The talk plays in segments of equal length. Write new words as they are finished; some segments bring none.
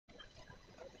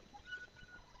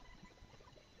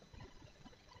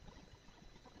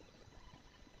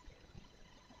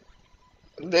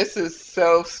This is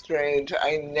so strange.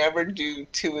 I never do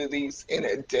two of these in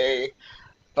a day.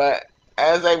 But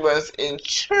as I was in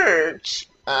church,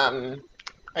 I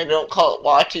don't call it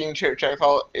watching church, I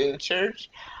call it in church.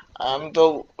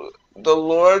 The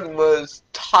Lord was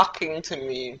talking to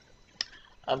me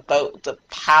about the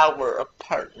power of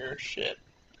partnership.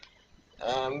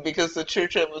 Because the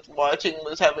church I was watching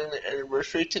was having their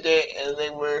anniversary today, and they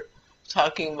were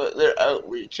talking about their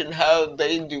outreach and how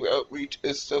they do outreach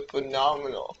is so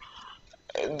phenomenal.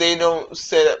 They don't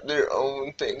set up their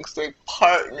own things. They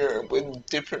partner with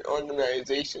different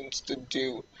organizations to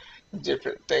do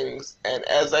different things. And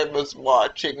as I was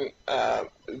watching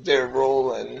their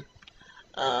role in,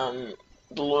 the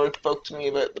Lord spoke to me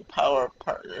about the power of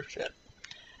partnership.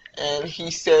 And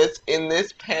He says, in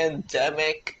this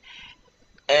pandemic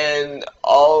and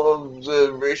all of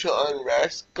the racial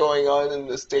unrest going on in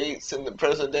the States and the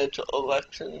presidential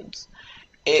elections,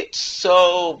 it's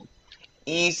so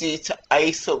easy to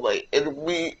isolate, and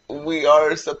we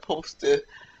are supposed to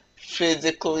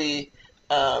physically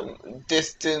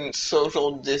distance,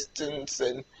 social distance,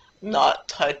 and not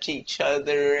touch each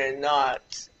other and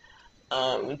not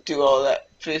do all that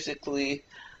physically.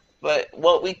 But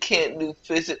what we can't do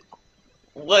physically,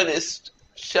 what is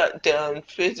shut down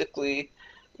physically,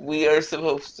 we are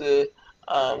supposed to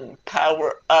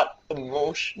power up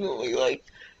emotionally. Like,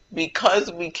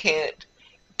 because we can't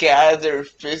gather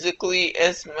physically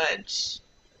as much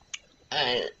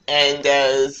and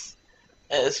as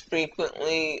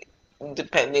frequently,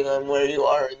 depending on where you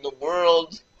are in the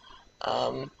world,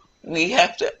 um, we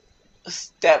have to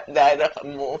step that up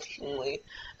emotionally.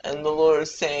 And the Lord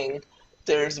is saying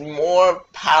there's more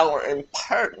power in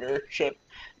partnership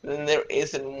than there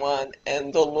is in one.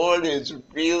 And the Lord is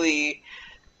really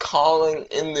calling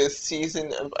in this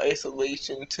season of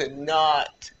isolation to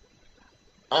not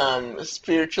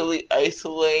spiritually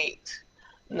isolate,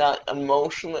 not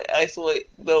emotionally isolate,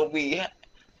 though we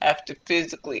have to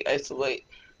physically isolate.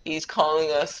 He's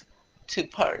calling us to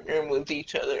partner with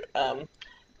each other.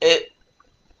 It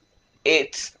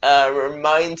it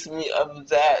reminds me of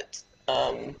that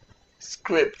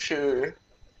scripture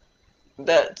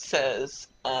that says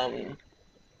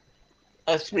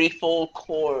a threefold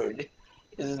cord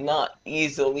is not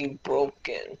easily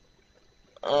broken.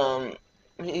 Um,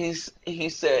 he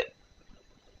said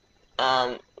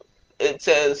um, it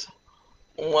says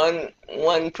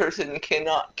one person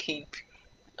cannot keep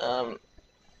um,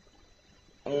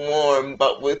 warm,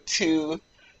 but with two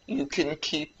you can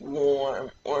keep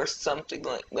warm, or something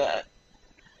like that.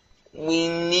 We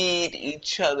need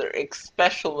each other,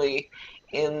 especially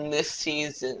in this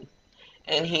season.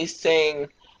 And he's saying,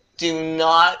 do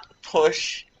not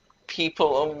push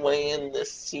people away in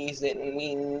this season.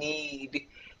 We need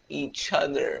each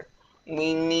other.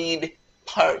 We need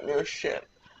partnership,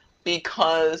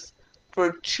 because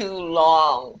for too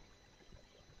long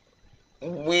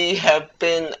we have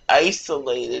been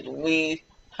isolated. We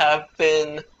have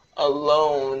been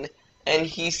alone. And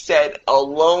he said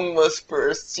alone was for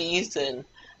a season,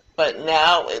 but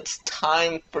now it's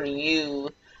time for you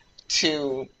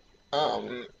to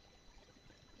um,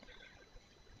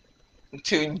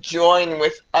 to join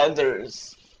with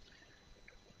others,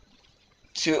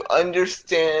 to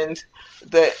understand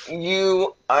that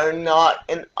you are not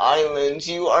an island.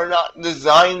 You are not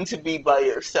designed to be by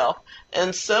yourself.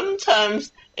 And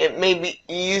sometimes it may be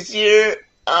easier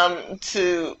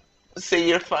to say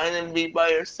you're fine and be by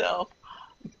yourself,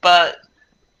 but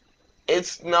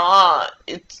it's not.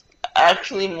 It's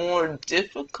actually more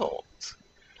difficult.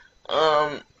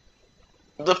 Um,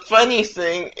 the funny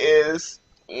thing is,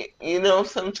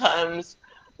 sometimes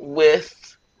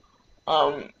with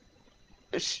um,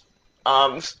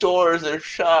 stores or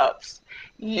shops,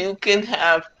 you can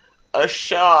have a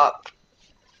shop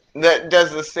that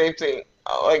does the same thing.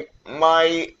 Like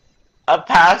a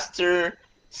pastor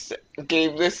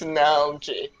gave this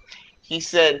analogy. He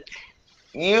said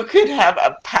you could have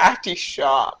a patty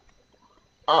shop,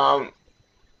 um,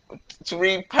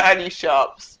 three patty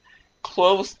shops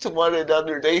close to one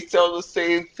another. They sell the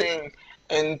same thing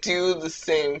and do the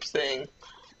same thing,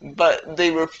 but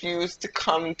they refuse to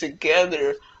come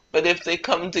together. But if they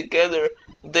come together,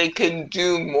 they can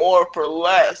do more for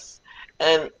less.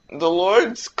 And the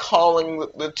Lord's calling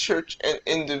the church and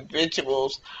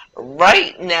individuals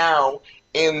right now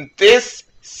in this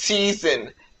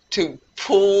season to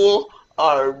pool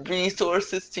our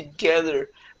resources together,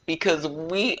 because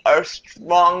we are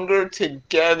stronger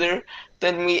together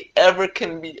than we ever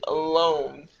can be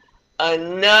alone.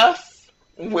 Enough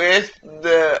with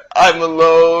the I'm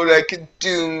alone, I can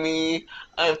do me,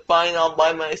 I'm fine all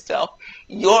by myself.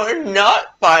 You're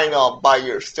not fine all by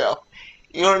yourself.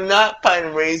 You're not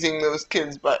fine raising those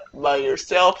kids by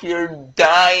yourself. You're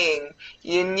dying.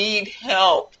 You need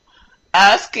help.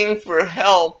 Asking for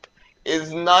help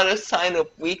is not a sign of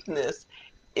weakness.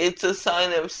 It's a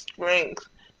sign of strength.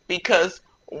 Because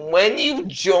when you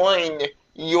join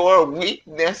your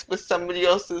weakness with somebody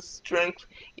else's strength,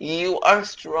 you are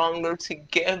stronger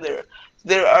together.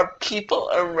 There are people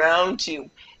around you.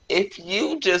 If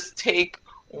you just take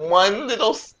one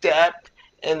little step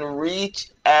and reach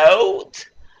out,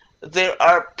 there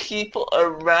are people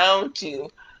around you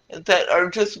that are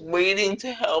just waiting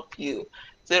to help you.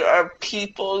 There are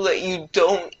people that you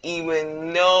don't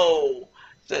even know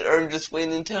that are just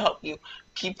waiting to help you.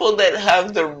 People that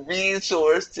have the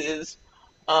resources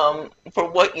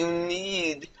for what you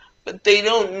need, but they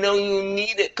don't know you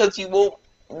need it because you won't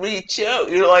reach out.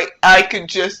 You're like, I could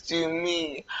just do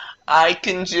me. I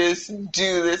can just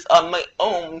do this on my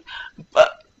own.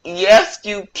 But yes,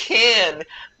 you can.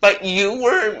 But you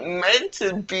weren't meant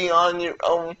to be on your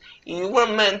own. You were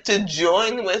meant to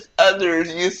join with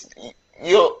others.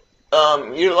 You're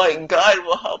like, God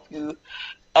will help you.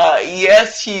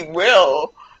 Yes, He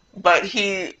will, but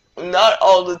He not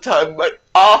all the time, but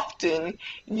often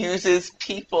uses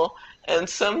people, and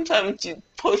sometimes you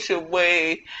push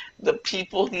away the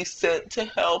people He sent to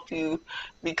help you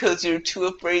because you're too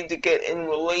afraid to get in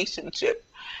relationship.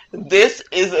 This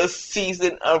is a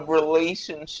season of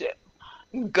relationship.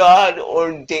 God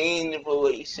ordained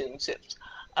relationships.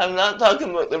 I'm not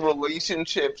talking about the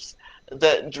relationships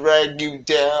that drag you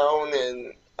down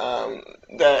and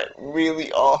that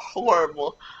really are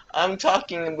horrible. I'm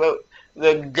talking about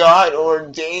the God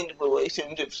ordained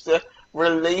relationships, the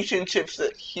relationships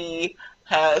that He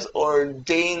has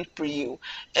ordained for you.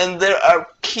 And there are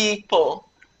people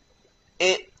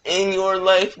in your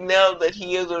life now that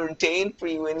He has ordained for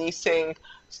you, and He's saying,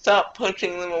 stop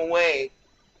pushing them away.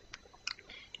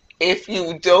 If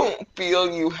you don't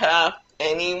feel you have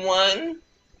anyone,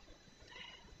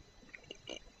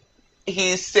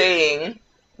 He's saying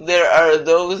there are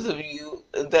those of you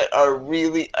that are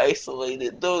really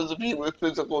isolated, those of you with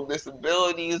physical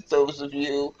disabilities, those of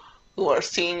you who are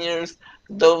seniors,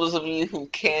 those of you who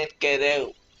can't get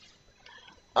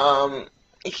out.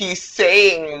 He's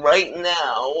saying right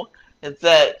now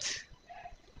that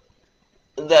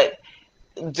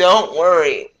don't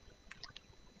worry,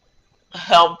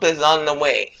 help is on the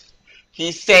way.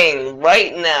 He's saying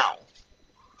right now,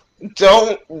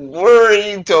 don't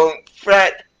worry, don't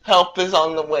fret, help is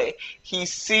on the way. He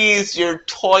sees your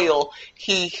toil.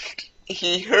 He's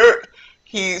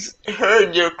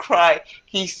heard your cry.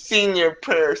 He's seen your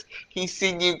prayers. He's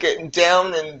seen you get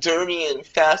down and dirty and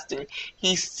fasting.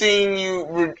 He's seen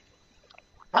you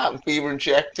be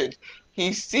rejected.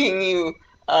 He's seen you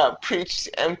preach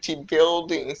to empty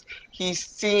buildings. He's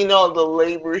seen all the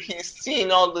labor. He's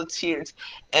seen all the tears.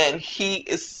 And He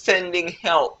is sending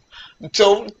help.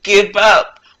 Don't give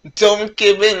up. Don't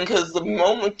give in, because the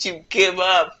moment you give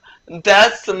up,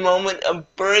 that's the moment of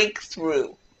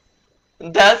breakthrough.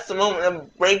 That's the moment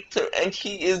of breakthrough, and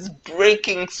He is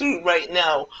breaking through right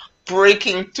now,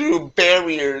 breaking through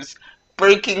barriers,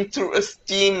 breaking through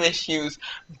esteem issues,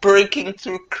 breaking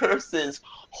through curses.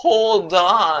 Hold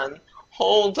on,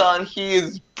 hold on. He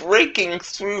is breaking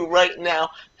through right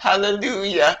now.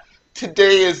 Hallelujah.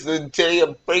 Today is the day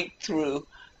of breakthrough.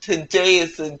 Today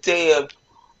is the day of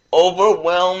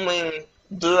overwhelming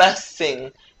blessing.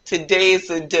 Today is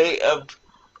the day of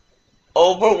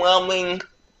overwhelming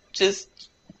just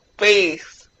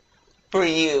faith for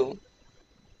you.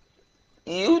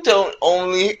 You don't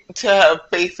only to have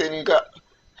faith in God,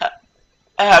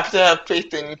 have to have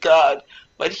faith in God,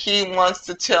 but He wants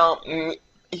me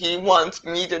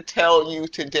to tell you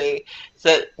today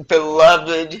that,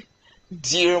 beloved,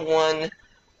 dear one,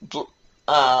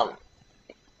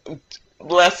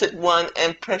 blessed one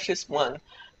and precious one,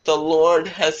 the Lord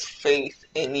has faith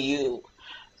in you.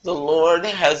 The Lord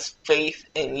has faith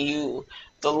in you.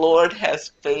 The Lord has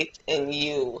faith in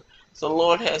you. The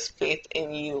Lord has faith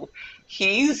in you.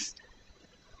 He's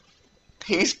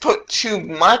put too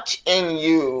much in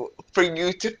you for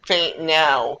you to faint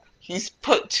now. He's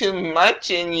put too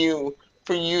much in you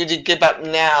for you to give up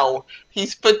now.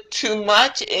 He's put too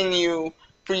much in you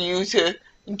for you to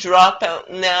drop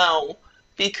out now,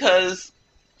 because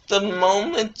the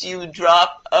moment you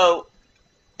drop out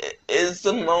is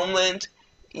the moment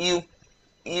you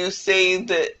say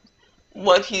that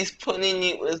what He's put in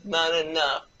you is not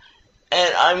enough.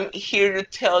 And I'm here to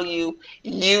tell you,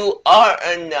 you are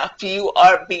enough. You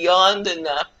are beyond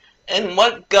enough. And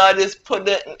what God has put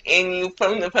in you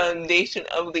from the foundation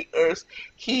of the earth,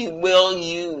 He will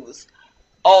use.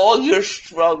 All your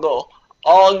struggle,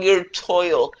 all your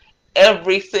toil,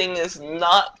 everything is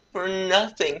not for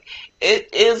nothing.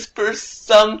 It is for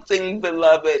something,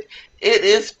 beloved. It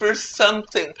is for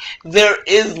something. There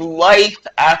is life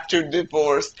after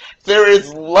divorce. There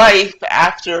is life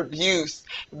after abuse.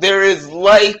 There is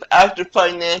life after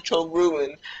financial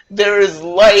ruin. There is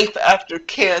life after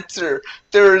cancer.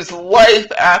 There is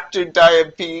life after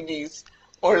diabetes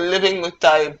or living with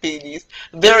diabetes.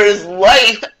 There is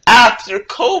life after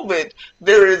COVID.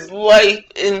 There is life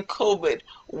in COVID.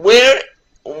 Where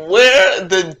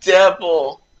the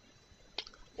devil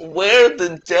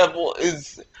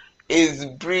is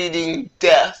breeding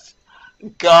death,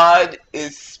 God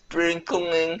is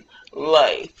sprinkling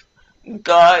life.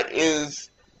 God is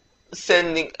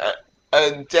sending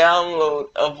a download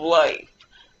of life.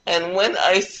 And when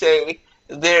I say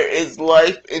there is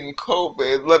life in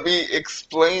COVID, let me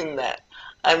explain that.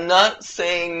 I'm not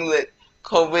saying that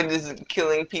COVID isn't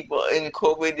killing people and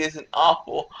COVID isn't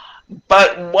awful,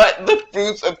 but what the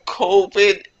fruits of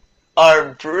COVID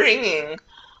are bringing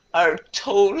are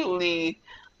totally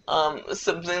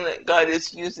something that God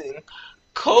is using.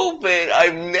 COVID,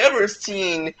 I've never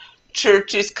seen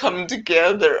churches come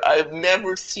together. I've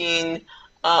never seen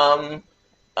um,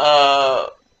 uh,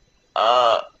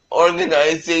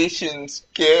 organizations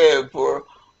give or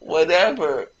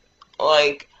whatever,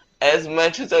 like, as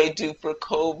much as I do for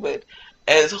COVID.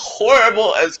 As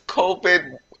horrible as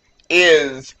COVID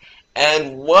is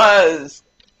and was,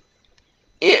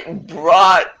 it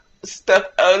brought stuff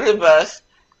out of us,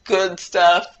 good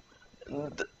stuff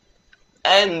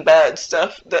and bad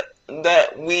stuff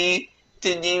that we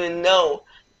didn't even know.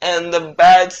 And the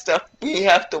bad stuff we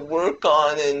have to work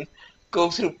on and go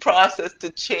through process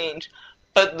to change.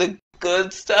 But the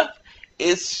good stuff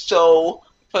is so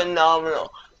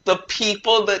phenomenal. The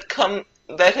people that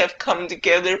have come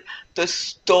together, the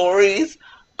stories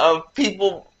of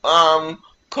people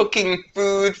cooking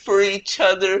food for each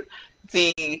other,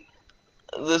 the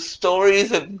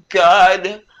stories of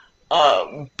God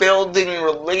building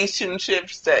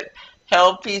relationships that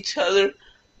help each other.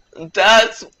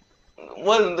 That's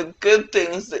one of the good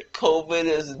things that COVID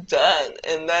has done,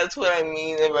 and that's what I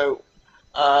mean about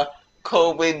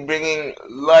COVID bringing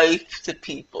life to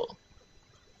people.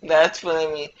 That's what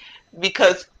I mean.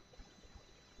 Because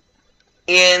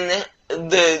in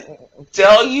the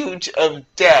deluge of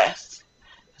death,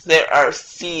 there are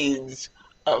seeds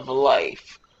of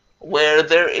life. Where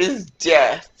there is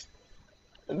death,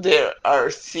 there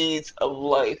are seeds of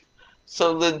life.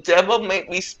 So the devil might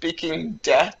be speaking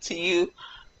death to you,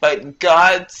 but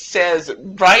God says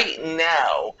right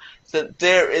now that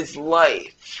there is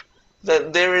life.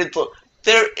 That there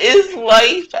is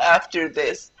life after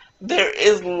this. There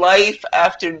is life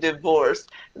after divorce.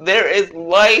 There is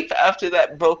life after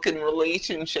that broken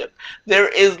relationship. There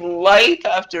is life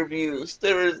after abuse.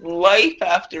 There is life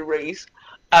after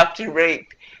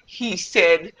rape. He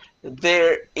said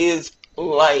there is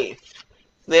life.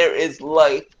 There is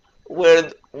life. Where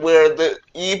the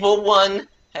evil one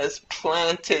has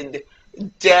planted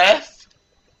death,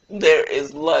 there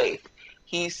is life.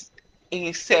 He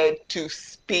said to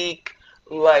speak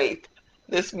life.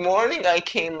 This morning I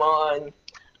came on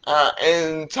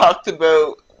and talked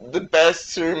about the best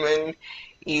sermon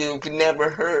you've never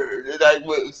heard. And I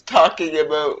was talking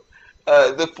about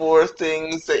the 4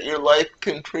 things that your life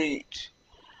can preach.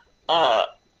 Uh,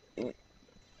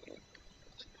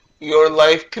 your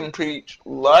life can preach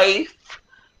life.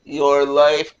 Your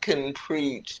life can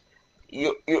preach.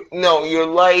 Your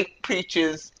life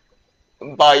preaches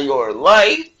by your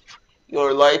life.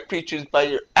 Your life preaches by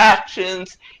your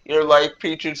actions. Your life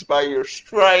preaches by your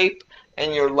strife.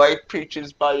 And your life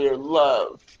preaches by your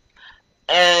love.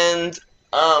 And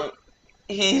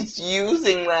he's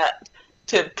using that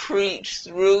to preach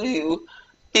through you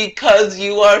because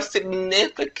you are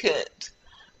significant.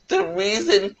 The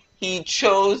reason he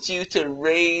chose you to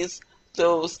raise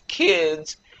those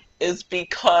kids is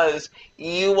because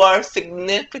you are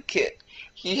significant.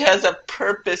 He has a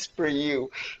purpose for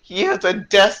you. He has a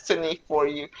destiny for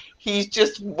you. He's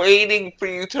just waiting for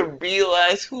you to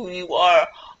realize who you are.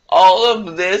 All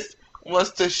of this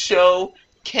was to show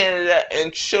Canada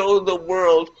and show the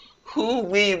world who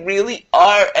we really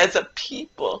are as a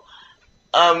people.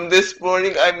 This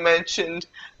morning I mentioned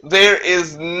there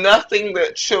is nothing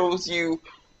that shows you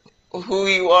who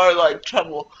you are like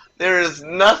trouble. There is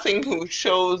nothing who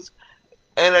shows,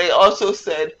 and I also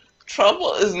said,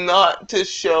 trouble is not to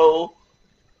show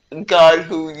God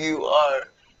who you are.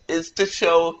 It's to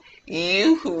show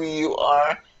you who you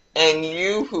are and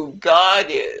you who God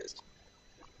is.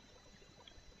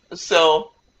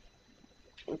 So,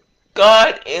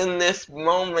 God in this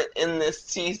moment, in this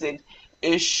season,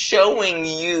 is showing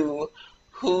you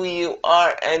who you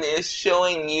are and is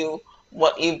showing you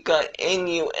what you've got in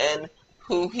you and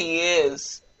who He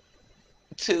is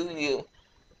to you.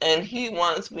 And He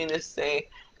wants me to say,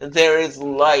 there is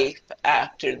life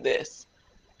after this.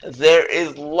 There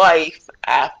is life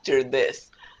after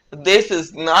this. This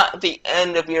is not the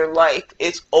end of your life.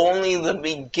 It's only the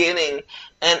beginning.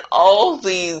 And all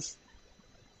these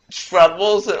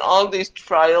troubles and all these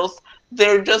trials,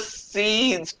 they're just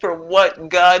seeds for what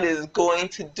God is going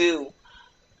to do.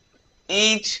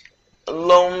 Each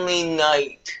lonely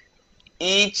night,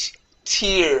 each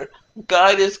tear,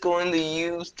 God is going to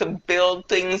use to build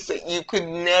things that you could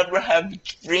never have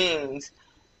dreamed.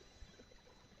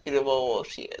 Through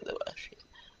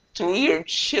your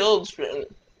children,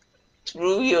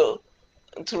 through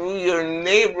your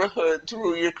neighborhood,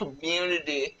 through your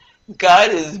community,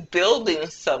 God is building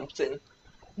something.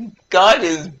 God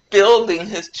is building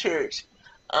His church.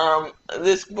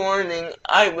 This morning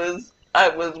I was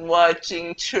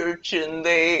watching church, and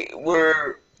it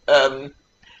was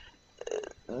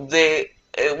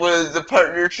a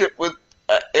partnership with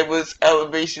it was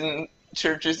Elevation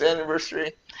Church's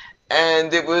anniversary,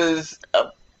 and it was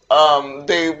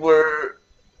they were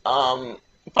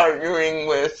partnering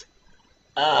with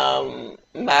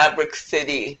Maverick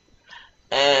City,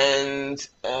 and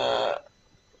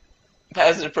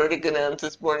Pastor Furtick announced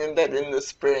this morning that in the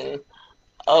spring,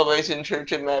 Elevation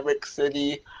Church and Maverick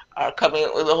City are coming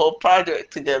up with a whole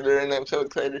project together, and I'm so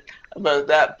excited about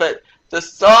that. But the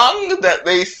song that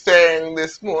they sang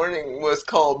this morning was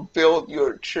called "Build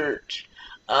Your Church,"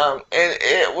 and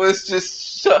it was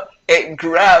just so, it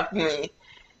grabbed me.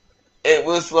 It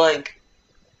was like,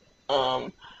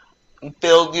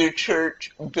 build your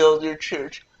church, build your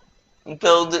church,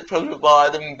 build it from the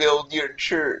bottom, build your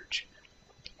church.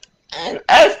 And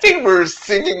as they were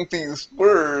singing these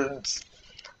words,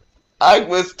 I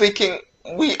was thinking,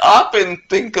 we often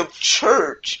think of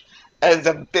church as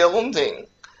a building,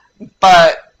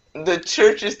 but the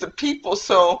church is the people.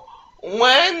 So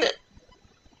when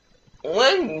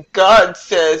God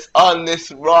says, on this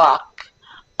rock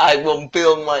I will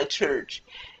build my church,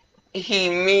 He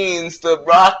means, the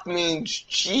rock means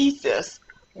Jesus,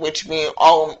 which we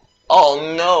all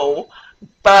know,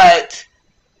 but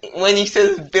when He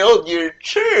says build your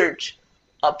church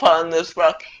upon this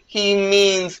rock, He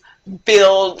means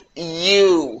build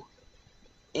you.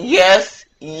 Yes,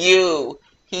 you.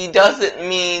 He doesn't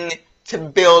mean to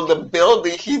build a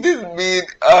building. He doesn't mean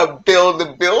build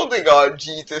a building on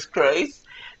Jesus Christ.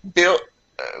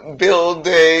 Build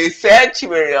a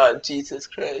sanctuary on Jesus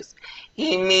Christ.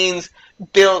 He means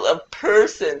build a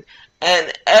person.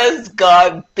 And as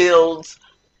God builds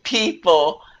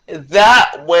people,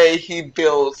 that way He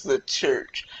builds the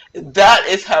church. That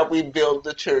is how we build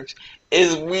the church,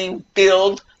 is we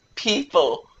build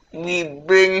people. We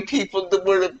bring people the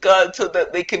Word of God so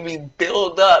that they can be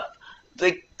built up.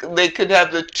 They could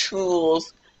have the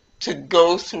tools to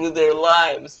go through their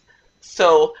lives.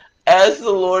 So as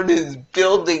the Lord is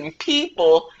building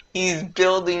people, He's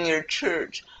building your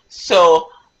church.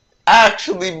 So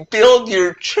actually, build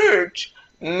your church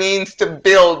means to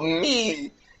build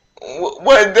me.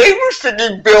 When they were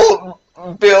singing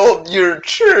build your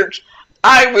church,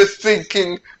 I was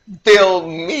thinking build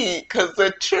me, because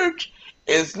the church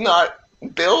is not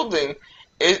building.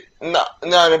 It's not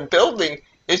a building.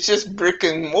 It's just brick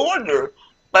and mortar.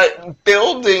 But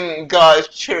building God's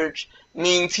church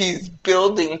means He's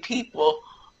building people.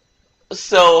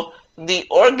 So the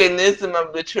organism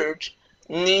of the church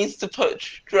needs to put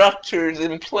structures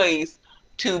in place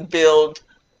to build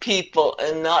people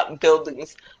and not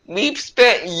buildings. We've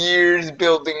spent years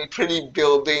building pretty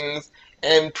buildings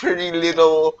and pretty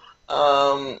little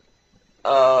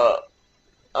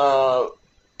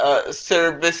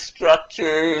service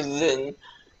structures and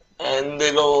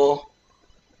little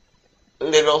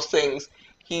things.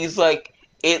 He's like,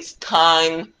 it's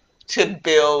time to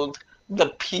build the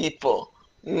people,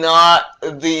 not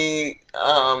the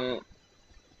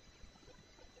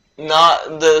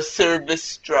service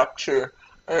structure,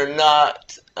 or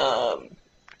not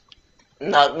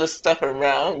the stuff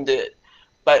around it,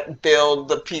 but build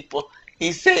the people.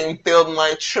 He's saying build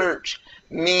my church,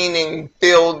 meaning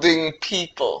building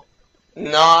people,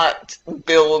 not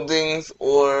buildings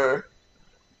or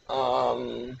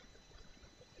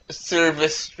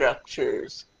service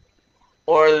structures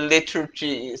or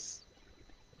liturgies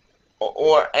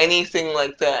or anything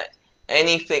like that,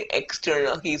 anything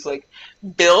external. He's like,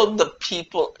 build the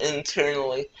people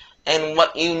internally, and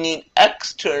what you need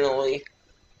externally,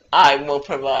 I will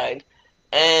provide.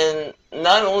 And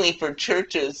not only for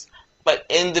churches, but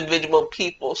individual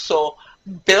people. So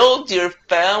build your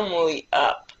family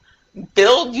up.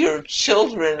 Build your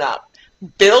children up.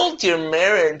 Build your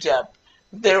marriage up.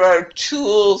 There are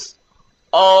tools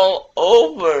all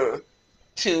over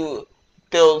to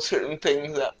build certain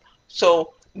things up.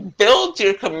 So build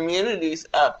your communities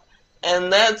up.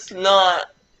 And that's not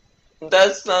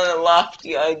a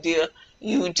lofty idea.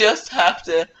 You just have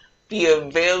to be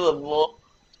available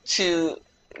to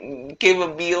give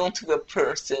a meal to a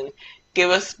person,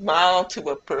 give a smile to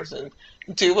a person,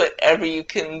 do whatever you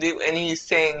can do. And he's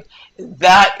saying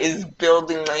that is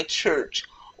building my church.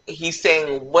 He's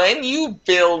saying when you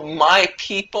build my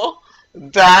people,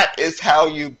 that is how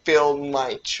you build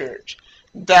my church.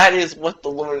 That is what the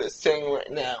Lord is saying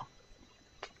right now.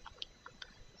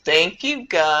 Thank you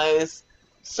guys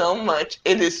so much.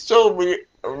 It is so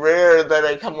rare that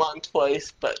I come on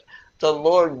twice, but the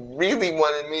Lord really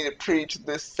wanted me to preach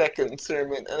this second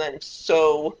sermon, and I'm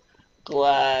so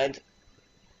glad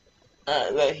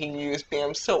that He used me.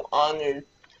 I'm so honored.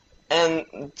 And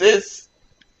this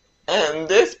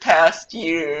past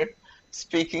year,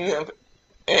 speaking of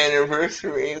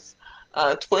anniversaries,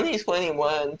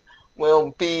 2021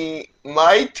 will be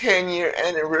my 10-year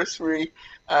anniversary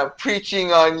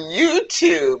preaching on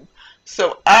YouTube.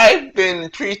 So I've been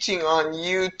preaching on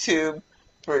YouTube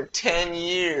for 10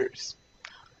 years.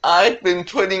 I've been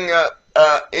putting up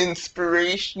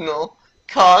inspirational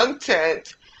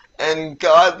content and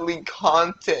godly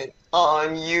content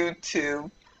on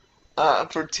YouTube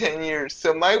for 10 years.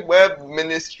 So my web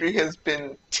ministry has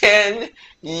been 10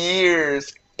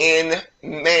 years in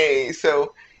May.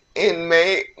 So in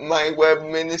May, my web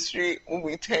ministry will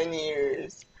be 10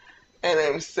 years. And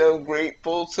I'm so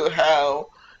grateful to how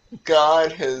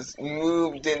God has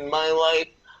moved in my life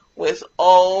with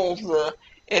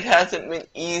it hasn't been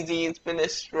easy, it's been a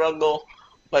struggle,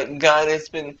 but God has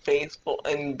been faithful,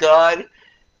 and God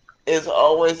is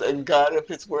always a God of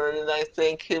His Word, and I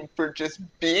thank Him for just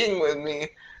being with me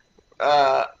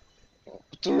uh,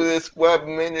 through this web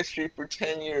ministry for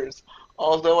 10 years.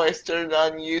 Although I started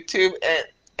on YouTube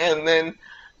and then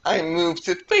I moved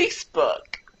to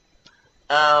Facebook.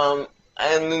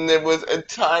 And then there was a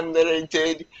time that I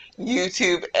did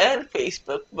YouTube and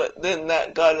Facebook, but then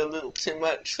that got a little too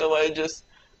much, so I just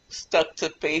stuck to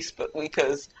Facebook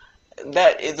because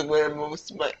that is where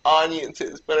most of my audience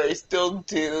is. But I still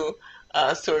do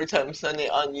Storytime Sunday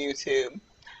on YouTube.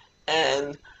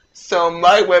 And so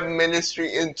my web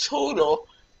ministry in total,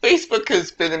 Facebook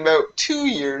has been about 2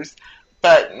 years,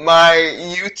 but my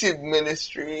YouTube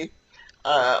ministry,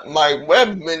 my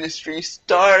web ministry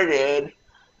started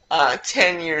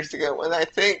 10 years ago, and I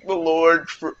thank the Lord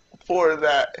for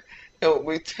that. It will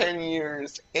be 10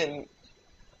 years in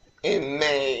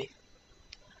May.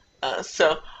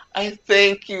 So I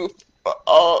thank you for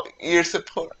all your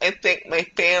support. I thank my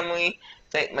family,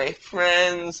 thank my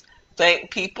friends,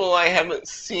 thank people I haven't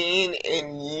seen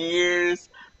in years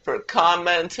for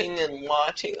commenting and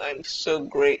watching. I'm so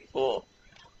grateful.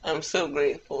 I'm so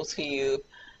grateful to you.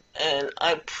 And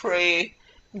I pray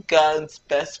God's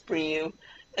best for you.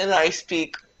 And I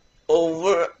speak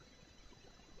over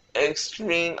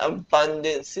extreme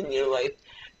abundance in your life.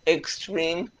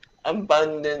 Extreme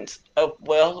abundance of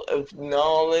wealth, of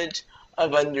knowledge,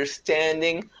 of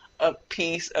understanding, of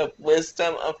peace, of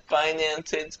wisdom, of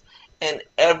finances, and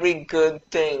every good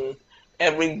thing,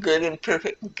 every good and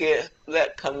perfect gift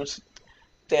that comes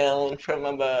down from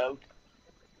above.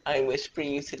 I wish for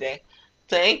you today.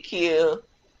 Thank you.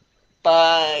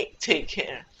 Bye. Take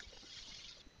care.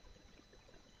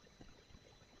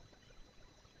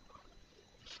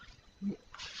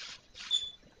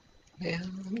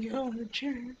 Build your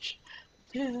church.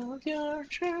 Build your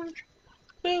church.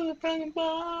 Build it from the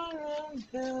bottom.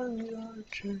 Build your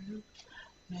church.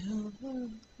 Build.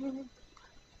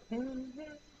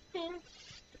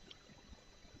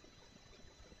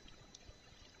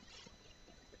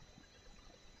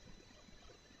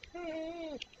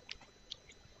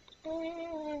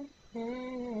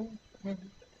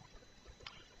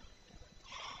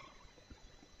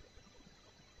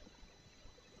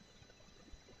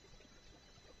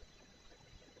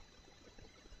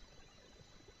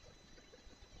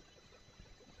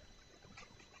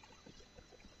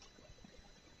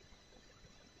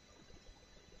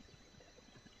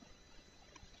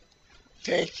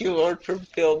 Thank you, Lord, for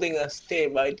building us day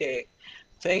by day.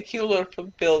 Thank you, Lord, for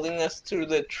building us through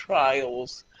the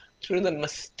trials, through the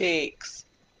mistakes,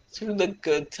 through the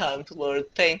good times, Lord.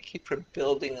 Thank you for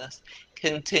building us.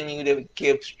 Continue to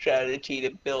give strategy to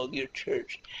build your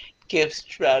church. Give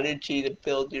strategy to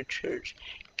build your church.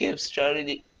 Give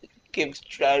strategy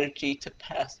to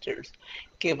pastors.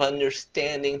 Give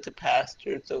understanding to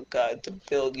pastors, oh God, to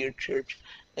build your church.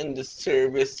 and to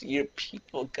service your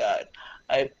people, God.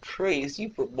 I praise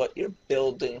you for what you're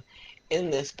building in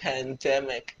this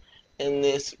pandemic, in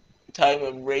this time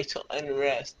of racial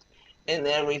unrest, and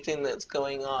everything that's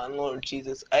going on, Lord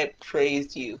Jesus. I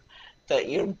praise you that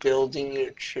you're building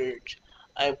your church.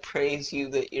 I praise you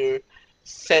that you're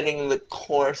setting the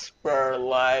course for our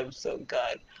lives, oh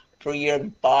God, for your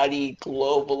body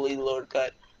globally, Lord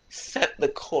God. Set the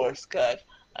course, God.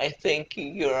 I thank you,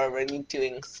 you're already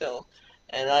doing so.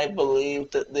 And I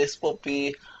believe that this will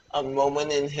be a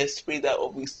moment in history that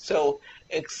will be so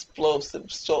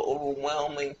explosive, so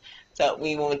overwhelming, that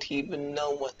we won't even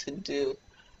know what to do.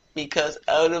 Because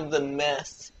out of the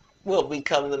mess will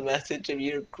become the message of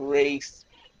your grace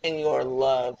and your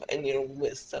love and your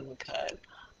wisdom, God.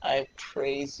 I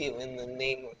praise you in the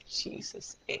name of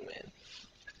Jesus. Amen.